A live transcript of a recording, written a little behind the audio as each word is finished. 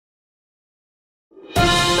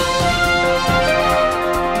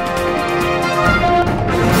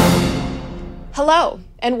Hello,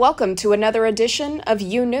 and welcome to another edition of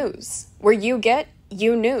uNews, where you get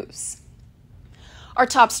uNews. Our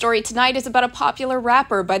top story tonight is about a popular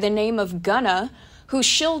rapper by the name of Gunna, who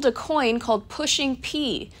shilled a coin called Pushing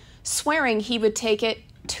P, swearing he would take it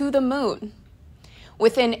to the moon.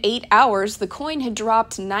 Within 8 hours, the coin had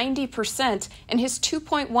dropped 90%, and his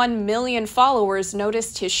 2.1 million followers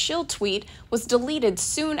noticed his shill tweet was deleted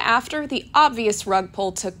soon after the obvious rug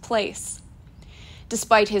pull took place.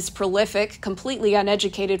 Despite his prolific, completely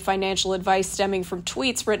uneducated financial advice stemming from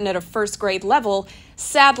tweets written at a first-grade level,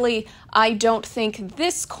 sadly, I don't think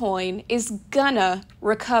this coin is gonna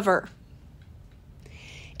recover.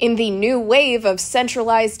 In the new wave of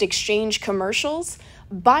centralized exchange commercials,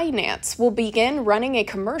 Binance will begin running a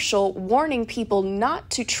commercial warning people not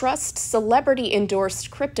to trust celebrity-endorsed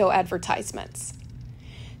crypto advertisements.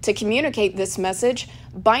 To communicate this message,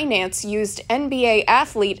 Binance used NBA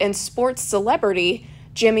athlete and sports celebrity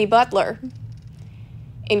Jimmy Butler.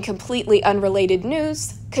 In completely unrelated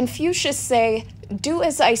news, Confucius say, "Do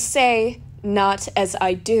as I say, not as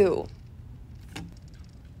I do."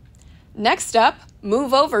 Next up,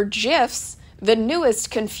 move over GIFs, the newest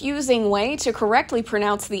confusing way to correctly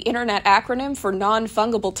pronounce the internet acronym for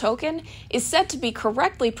non-fungible token, is said to be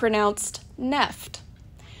correctly pronounced NEFT.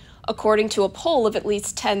 According to a poll of at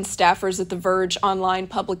least 10 staffers at the Verge online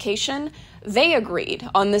publication, they agreed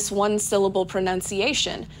on this one-syllable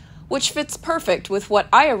pronunciation, which fits perfect with what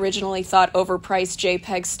I originally thought overpriced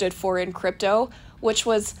JPEG stood for in crypto, which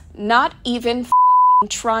was not even f***ing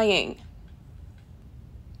trying.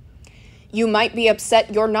 You might be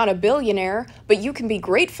upset you're not a billionaire, but you can be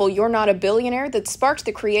grateful you're not a billionaire that sparked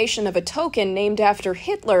the creation of a token named after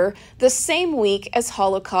Hitler the same week as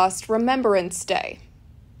Holocaust Remembrance Day.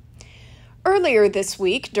 Earlier this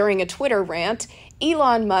week, during a Twitter rant,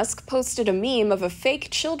 Elon Musk posted a meme of a fake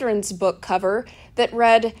children's book cover that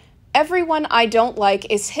read, "Everyone I don't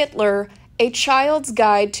like is Hitler, a child's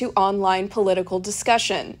guide to online political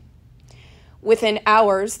discussion." Within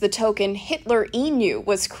hours, the token Hitler emu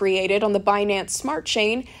was created on the Binance Smart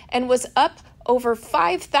Chain and was up over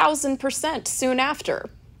 5,000% soon after.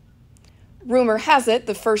 Rumor has it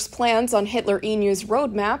the first plans on Hitler emu's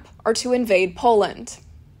roadmap are to invade Poland.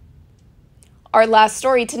 Our last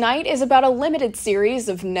story tonight is about a limited series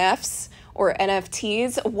of NEFs, or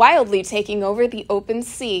NFTs, wildly taking over the open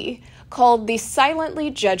sea, called the Silently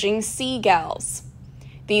Judging Seagulls.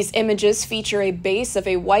 These images feature a base of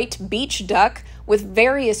a white beach duck with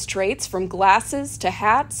various traits from glasses to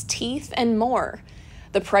hats, teeth, and more.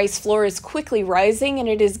 The price floor is quickly rising, and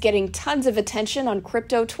it is getting tons of attention on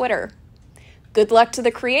crypto Twitter. Good luck to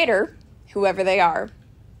the creator, whoever they are.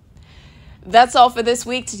 That's all for this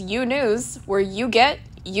week's uNews, where you get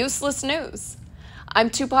useless news. I'm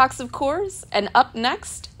 2 Box of Coors, and up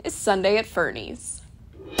next is Sunday at Furnie's.